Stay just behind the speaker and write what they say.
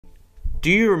Do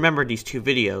you remember these two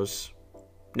videos?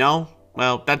 No?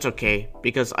 Well, that's okay,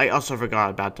 because I also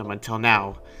forgot about them until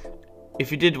now.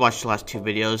 If you did watch the last two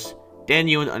videos, then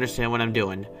you would understand what I'm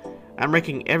doing. I'm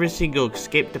ranking every single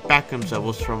Escape The Backrooms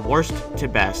levels from worst to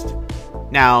best.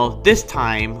 Now, this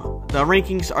time, the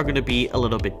rankings are going to be a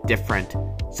little bit different,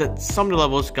 since some of the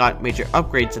levels got major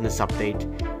upgrades in this update,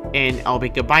 and I'll be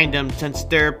combining them since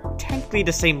they're technically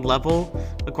the same level,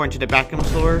 according to the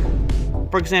Backrooms lore.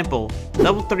 For example,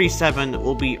 level 37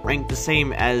 will be ranked the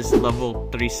same as level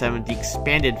 37, the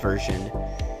expanded version.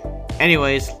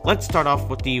 Anyways, let's start off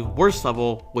with the worst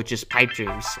level, which is Pipe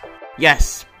Dreams.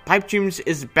 Yes, Pipe Dreams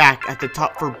is back at the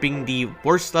top for being the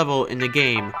worst level in the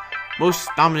game, most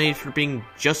nominated for being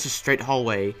just a straight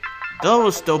hallway. The level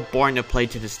is still boring to play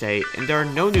to this day, and there are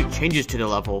no new changes to the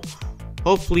level.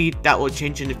 Hopefully that will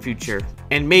change in the future,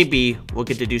 and maybe we'll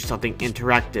get to do something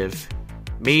interactive.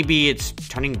 Maybe it's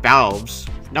turning valves.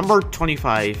 Number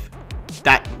 25,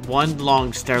 that one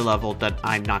long stair level that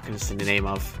I'm not going to say the name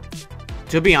of.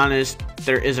 To be honest,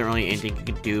 there isn't really anything you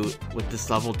can do with this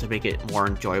level to make it more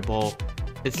enjoyable.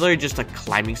 It's literally just a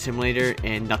climbing simulator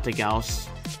and nothing else.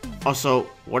 Also,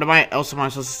 what else am I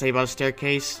supposed to say about a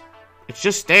staircase? It's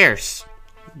just stairs.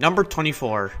 Number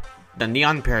 24, the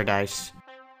Neon Paradise.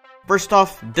 First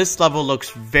off, this level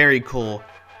looks very cool.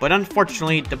 But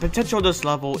unfortunately, the potential of this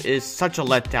level is such a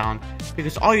letdown,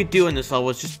 because all you do in this level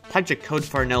is just punch a code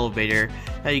for an elevator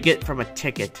that you get from a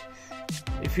ticket.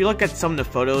 If you look at some of the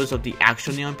photos of the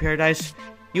actual Neon Paradise,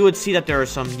 you would see that there are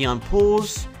some neon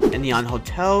pools, a neon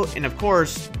hotel, and of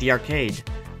course, the arcade.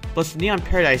 Plus, the Neon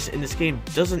Paradise in this game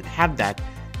doesn't have that.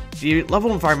 The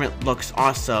level environment looks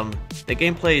awesome, the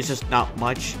gameplay is just not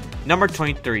much. Number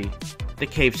 23, the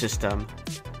cave system.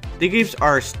 The caves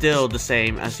are still the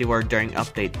same as they were during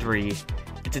Update 3.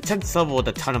 It's a tense level with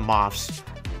a ton of moths.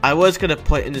 I was gonna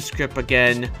put in the script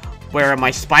again, where are my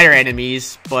spider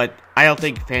enemies, but I don't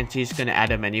think Fancy's gonna add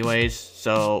them anyways,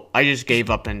 so I just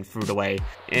gave up and threw it away,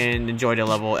 and enjoyed the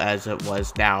level as it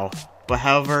was now. But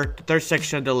however, the third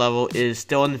section of the level is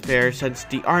still unfair since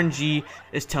the RNG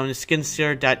is telling the skin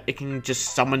stealer that it can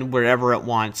just summon wherever it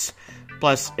wants.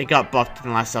 Plus, it got buffed in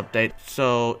the last update,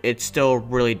 so it's still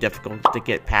really difficult to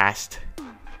get past.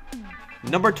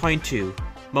 Number 22,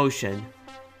 Motion.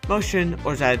 Motion,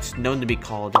 or as it's known to be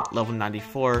called, level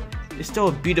 94, is still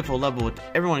a beautiful level with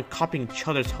everyone copying each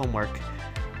other's homework.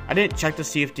 I didn't check to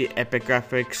see if the epic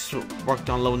graphics worked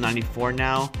on level 94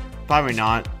 now, probably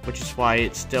not, which is why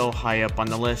it's still high up on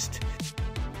the list.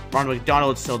 Ron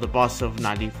McDonald's still the boss of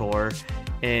 94,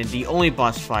 and the only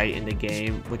boss fight in the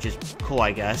game, which is cool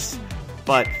I guess.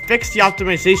 But fix the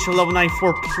optimization level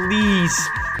 94, please!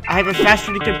 I have a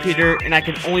fast-reading computer, and I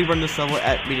can only run this level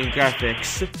at medium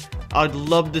graphics. I would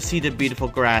love to see the beautiful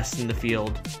grass in the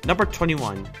field. Number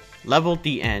 21, Level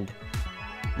The End.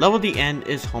 Level The End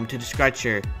is home to the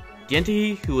Scratcher, the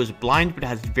entity who is blind but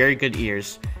has very good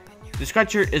ears. The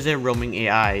Scratcher is a roaming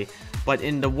AI, but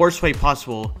in the worst way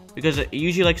possible, because it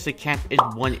usually likes to camp in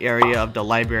one area of the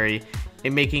library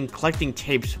and making collecting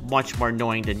tapes much more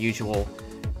annoying than usual.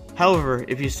 However,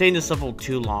 if you stay in this level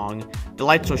too long, the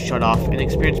lights will shut off and the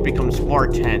experience becomes more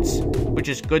tense, which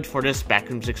is good for this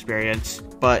Backrooms experience,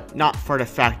 but not for the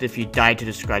fact that if you die to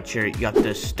the Scratcher, you have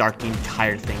to start the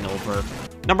entire thing over.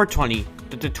 Number 20,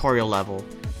 the tutorial level.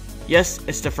 Yes,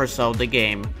 it's the first level of the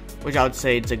game, which I would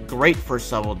say it's a great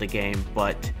first level of the game,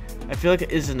 but I feel like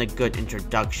it isn't a good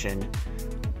introduction.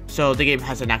 So the game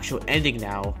has an actual ending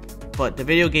now, but the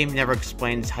video game never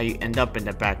explains how you end up in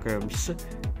the Backrooms.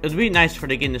 It would be nice for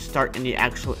the game to start in the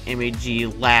actual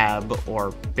MAG lab, or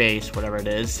base, whatever it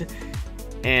is,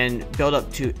 and build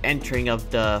up to entering of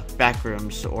the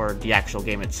Backrooms, or the actual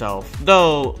game itself.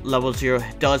 Though, Level 0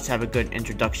 does have a good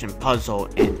introduction puzzle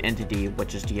and entity,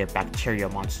 which is the bacteria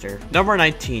monster. Number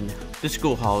 19, the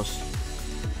schoolhouse.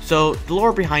 So, the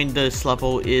lore behind this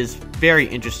level is very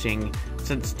interesting,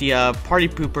 since the party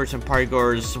poopers and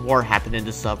partygoers war happened in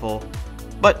this level,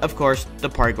 but of course, the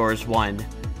partygoers won.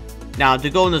 Now, the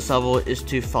goal in this level is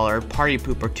to follow a party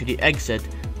pooper to the exit,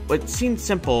 but it seems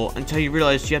simple until you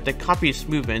realize you have to copy his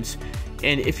movements,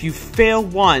 and if you fail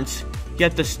once, you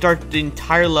have to start the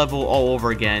entire level all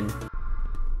over again.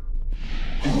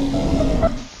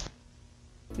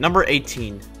 Number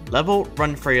 18, Level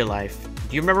Run For Your Life.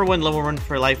 Do you remember when Level Run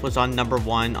For Your Life was on number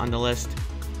 1 on the list?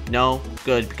 No?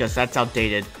 Good, because that's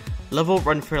outdated. Level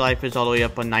Run For Your Life is all the way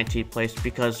up on 19th place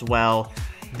because, well,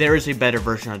 there is a better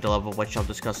version of the level, which I'll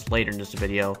discuss later in this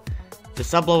video. The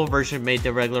sub-level version made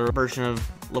the regular version of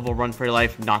Level Run For Your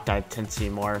Life not that intense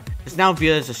anymore. It's now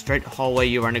viewed as a straight hallway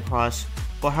you run across,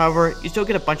 but however, you still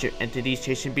get a bunch of entities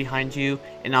chasing behind you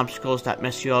and obstacles that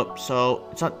mess you up, so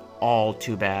it's not all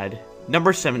too bad.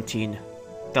 Number 17,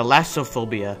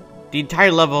 Thalassophobia. The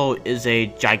entire level is a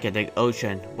gigantic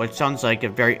ocean, which sounds like a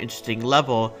very interesting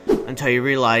level until you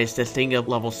realize the thing of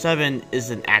level 7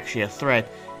 isn't actually a threat.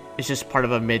 It's just part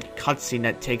of a mid-cutscene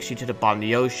that takes you to the bottom of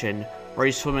the ocean, where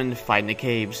you swim and fight in the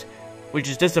caves. Which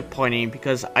is disappointing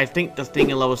because I think the thing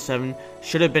in level 7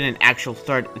 should have been an actual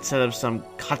threat instead of some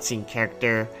cutscene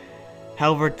character.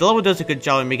 However, the level does a good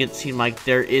job of making it seem like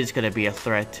there is going to be a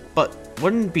threat. But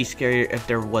wouldn't it be scarier if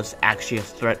there was actually a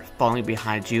threat following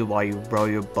behind you while you row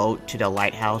your boat to the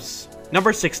lighthouse?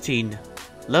 Number 16.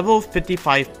 Level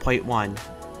 55.1.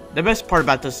 The best part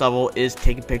about this level is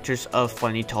taking pictures of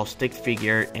funny tall stick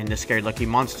figure and the scary looking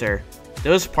monster. The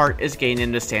worst part is getting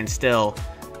him to stand still.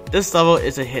 This level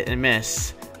is a hit and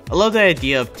miss. I love the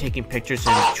idea of taking pictures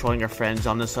and trolling your friends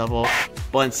on this level,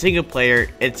 but in single player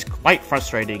it's quite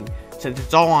frustrating since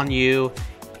it's all on you,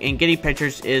 and getting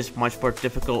pictures is much more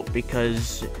difficult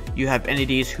because you have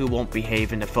entities who won't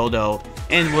behave in the photo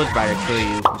and would rather kill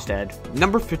you instead.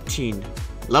 Number 15.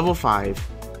 Level 5.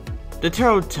 The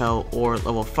Terror Hotel, or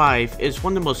Level 5, is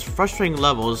one of the most frustrating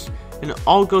levels, and it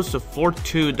all goes to floor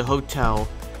 2 the hotel.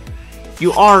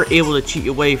 You are able to cheat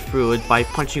your way through it by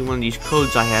punching one of these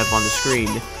codes I have on the screen.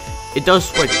 It does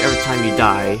switch every time you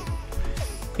die.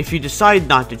 If you decide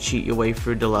not to cheat your way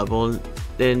through the level,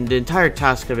 then the entire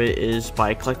task of it is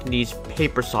by collecting these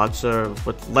paper slots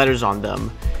with letters on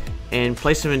them and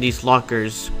place them in these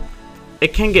lockers.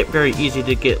 It can get very easy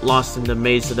to get lost in the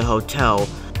maze of the hotel.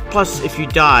 Plus, if you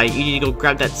die, you need to go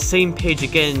grab that same page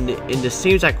again in the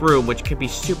same exact room, which can be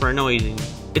super annoying.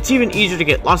 It's even easier to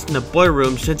get lost in the boiler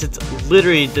room since it's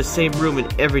literally the same room in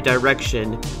every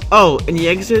direction. Oh, and the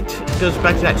exit goes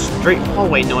back to that straight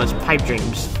hallway known as pipe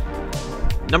dreams.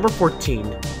 Number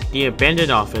 14. The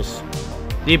Abandoned Office.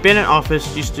 The Abandoned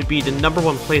Office used to be the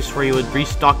 #1 place where you would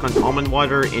restock on almond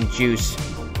water and juice.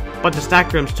 But the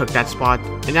Snackrooms took that spot,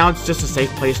 and now it's just a safe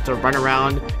place to run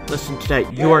around, listen to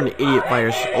that "You Are an Idiot"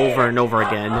 virus over and over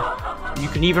again. You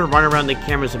can even run around the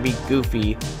cameras and be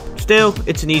goofy. Still,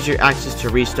 it's an easier access to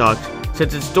restock,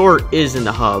 since its door is in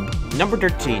the hub. Number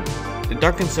 13. The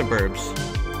Darken Suburbs.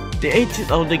 The 18th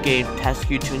level of the game tasks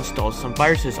you to install some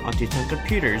viruses onto some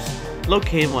computers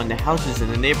located in one of the houses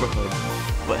in the neighborhood.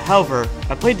 But however,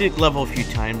 I played the level a few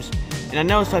times, and I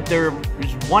noticed that there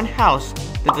is one house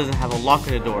that doesn't have a lock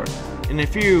on the door, and a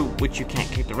few which you can't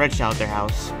kick the Reds out of their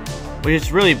house. Which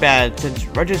is really bad since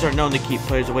Reds are known to keep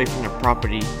players away from their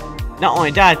property. Not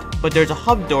only that, but there's a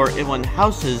hub door in one of the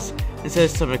houses instead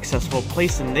of some accessible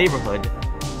place in the neighborhood.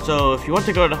 So if you want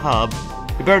to go to the hub,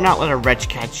 you better not let a wretch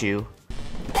catch you.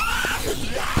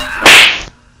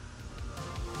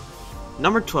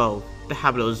 Number 12. The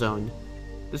Habitable Zone.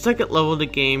 The second level of the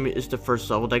game is the first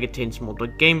level that contains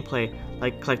multiple gameplay,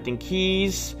 like collecting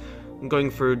keys, going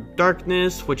through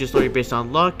darkness, which is literally based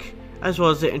on luck, as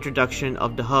well as the introduction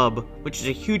of the hub, which is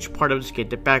a huge part of Escape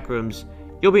The Backrooms.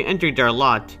 You'll be entering there a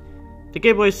lot. The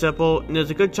gameplay is simple, and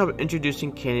does a good job of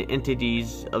introducing canon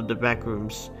entities of the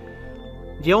Backrooms.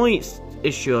 The only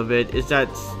issue of it is that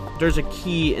there's a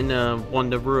key in one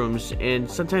of the rooms, and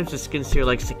sometimes the skin seer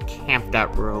likes to camp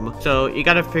that room. So you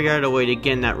gotta figure out a way to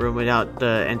get in that room without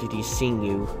the entity seeing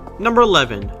you. Number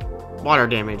 11. Water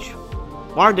damage.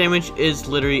 Water damage is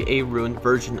literally a ruined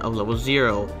version of level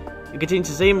 0. It contains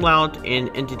the same layout and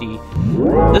entity.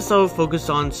 This level focuses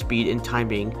on speed and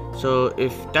timing, so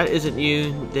if that isn't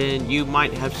you, then you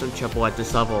might have some trouble at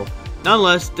this level.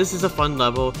 Nonetheless, this is a fun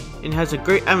level and has a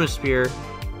great atmosphere.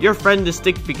 Your friend the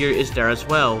stick figure is there as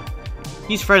well.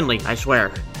 He's friendly, I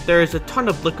swear. There is a ton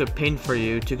of liquid pain for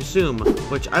you to consume,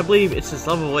 which I believe it's this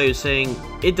level way of saying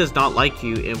it does not like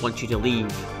you and wants you to leave.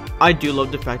 I do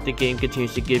love the fact the game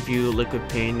continues to give you liquid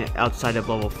pain outside of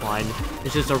level 5.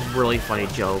 It's just a really funny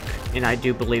joke, and I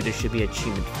do believe there should be an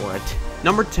achievement for it.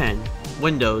 Number 10.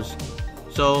 Windows.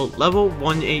 So level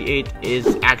 188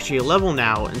 is actually a level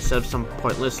now instead of some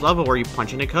pointless level where you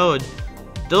punch in a code.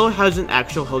 The level has an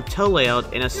actual hotel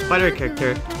layout and a spider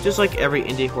character just like every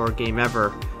indie horror game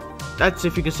ever. That's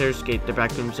if you consider Escape The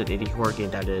Backrooms an indie horror game,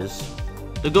 that is.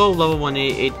 The goal of level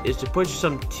 188 is to push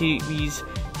some TVs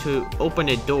to open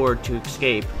a door to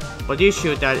escape, but the issue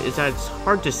with that is that it's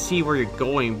hard to see where you're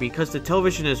going because the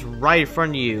television is right in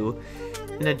front of you,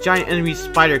 and a giant enemy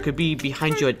spider could be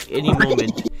behind you at any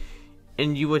moment,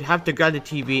 and you would have to grab the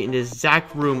TV in the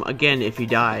exact room again if you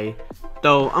die.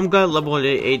 Though, I'm glad level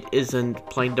 188 isn't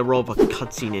playing the role of a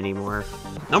cutscene anymore.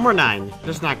 Number 9.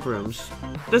 The Snackrooms.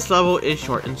 This level is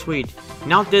short and sweet.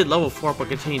 Now did level 4 but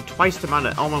contained twice the amount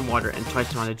of almond water and twice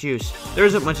the amount of juice. There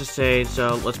isn't much to say,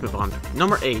 so let's move on.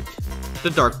 Number 8.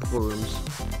 The Dark Poolrooms.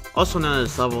 Also known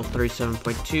as level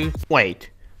 37.2.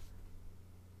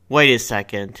 Wait a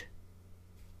second.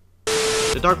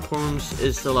 The Dark Poolrooms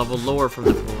is the level lower from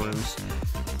the Poolrooms,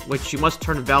 which you must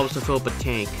turn valves to fill up a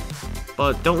tank.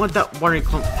 But don't let that watering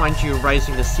clump find you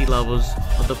rising the sea levels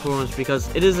of the Poolrooms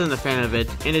because it isn't a fan of it,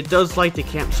 and it does like to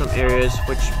camp some areas,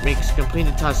 which makes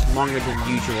completing the task longer than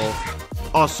usual.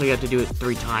 Also, you have to do it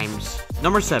 3 times.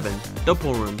 Number 7, the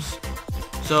Poolrooms.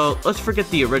 So let's forget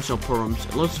the original Poolrooms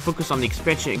and let's focus on the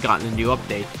expansion it got in the new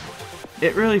update.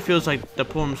 It really feels like the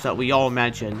Poolrooms that we all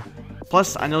imagine.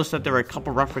 Plus, I noticed that there were a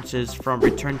couple references from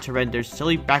Return to Render's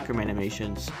silly backroom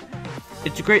animations.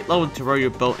 It's a great level to row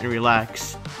your boat and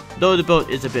relax, though the boat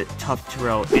is a bit tough to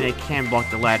row and it can block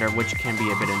the ladder, which can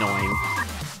be a bit annoying.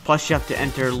 Plus, you have to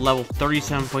enter level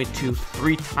 37.2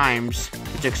 3 times,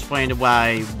 which explains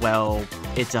why, well,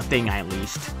 it's a thing at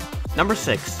least. Number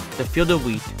 6, the Field of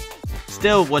Wheat.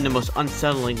 Still one of the most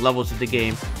unsettling levels of the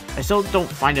game. I still don't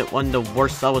find it one of the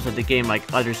worst levels of the game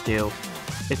like others do.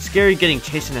 It's scary getting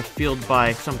chased in a field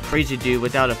by some crazy dude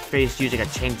without a face using a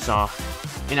chainsaw.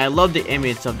 And I love the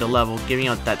ambience of the level, giving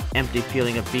out that empty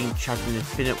feeling of being trapped in an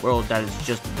infinite world that is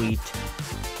just wheat.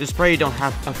 Just pray you don't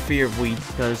have a fear of wheat,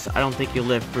 because I don't think you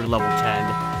live through level 10.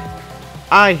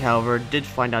 I, however, did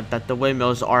find out that the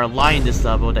windmills are a lie in this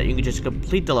level, that you can just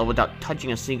complete the level without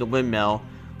touching a single windmill,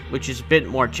 which is a bit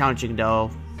more challenging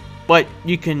though. But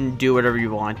you can do whatever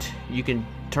you want. You can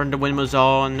turn the windmills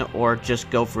on, or just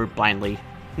go for it blindly.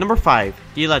 Number 5,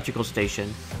 the Electrical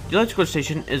Station. The Electrical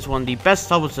Station is one of the best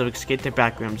levels of Escape The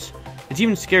Backrooms. It's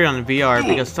even scary on VR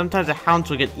because sometimes the hounds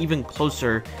will get even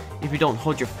closer if you don't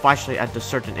hold your flashlight at a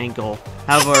certain angle.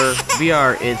 However,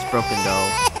 VR is broken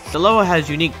though. The level has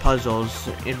unique puzzles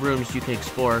and rooms you can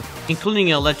explore, including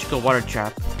an electrical water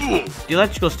trap. The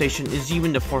Electrical Station is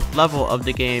even the 4th level of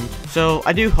the game, so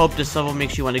I do hope this level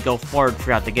makes you want to go forward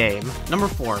throughout the game. Number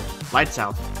 4, Lights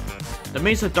Out. The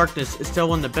Maze of Darkness is still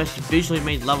one of the best visually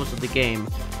made levels of the game.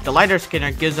 The LiDAR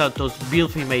scanner gives out those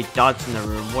beautifully made dots in the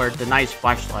room where it denies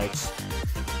flashlights.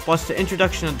 Plus the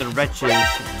introduction of the wretches,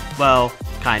 well,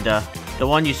 kinda. The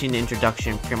one you see in the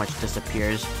introduction pretty much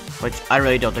disappears, which I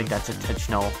really don't think that's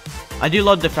intentional. I do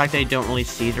love the fact that you don't really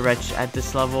see the wretch at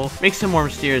this level. Makes him more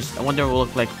mysterious and wonder what it will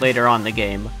look like later on in the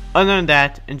game. Other than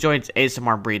that, enjoy its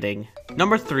ASMR breathing.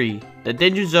 Number 3, the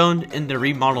Danger Zone in the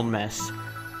Remodeled Mess.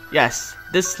 Yes,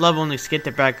 this level in Escape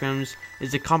The Backrooms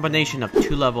is a combination of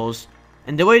 2 levels,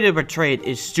 and the way they portray it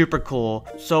is super cool.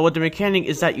 So what the mechanic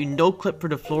is that you no-clip for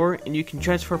the floor and you can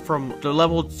transfer from the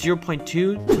level 0.2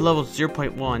 to level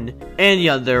 0.1 and the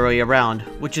other way around,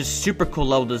 which is super cool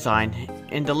level design.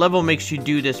 And the level makes you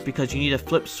do this because you need to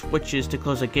flip switches to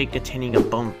close a gate containing a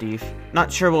bone thief.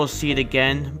 Not sure we'll see it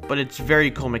again, but it's a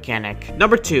very cool mechanic.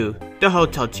 Number 2, the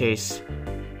Hotel Chase.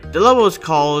 The level is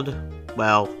called,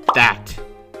 well, that.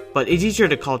 But it's easier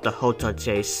to call it the Hotel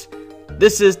Chase.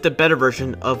 This is the better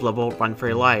version of level Run for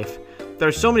Your Life. There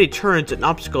are so many turns and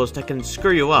obstacles that can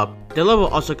screw you up. The level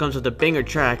also comes with a banger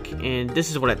track, and this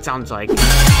is what it sounds like.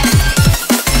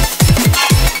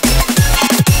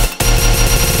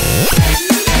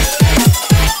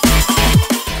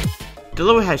 The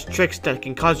level has tricks that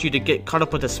can cause you to get caught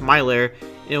up with a smiler,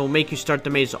 and it will make you start the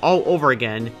maze all over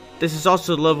again. This is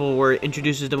also the level where it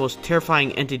introduces the most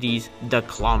terrifying entities, the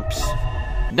clumps.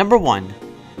 Number 1,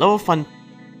 Level Fun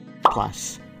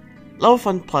Plus. Level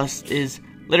Fun Plus is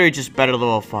literally just better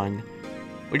level fun,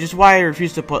 which is why I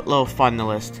refuse to put level fun on the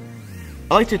list.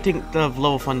 I like to think of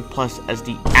level fun plus as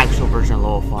the actual version of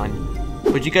level fun,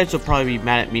 but you guys will probably be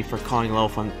mad at me for calling level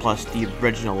fun plus the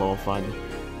original level fun.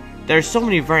 There are so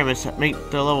many variants that make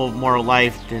the level more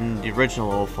alive than the original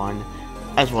level fun,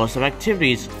 as well as some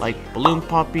activities like balloon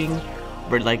popping,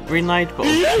 red light green light but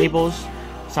with cables,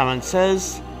 Simon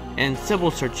Says, and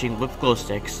symbol searching with glow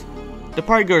sticks. The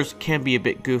party goers can be a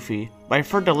bit goofy, but I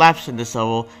prefer the laps in this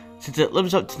level since it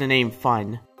lives up to the name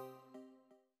fun.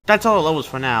 That's all the levels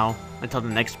for now, until the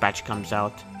next batch comes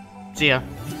out. See ya.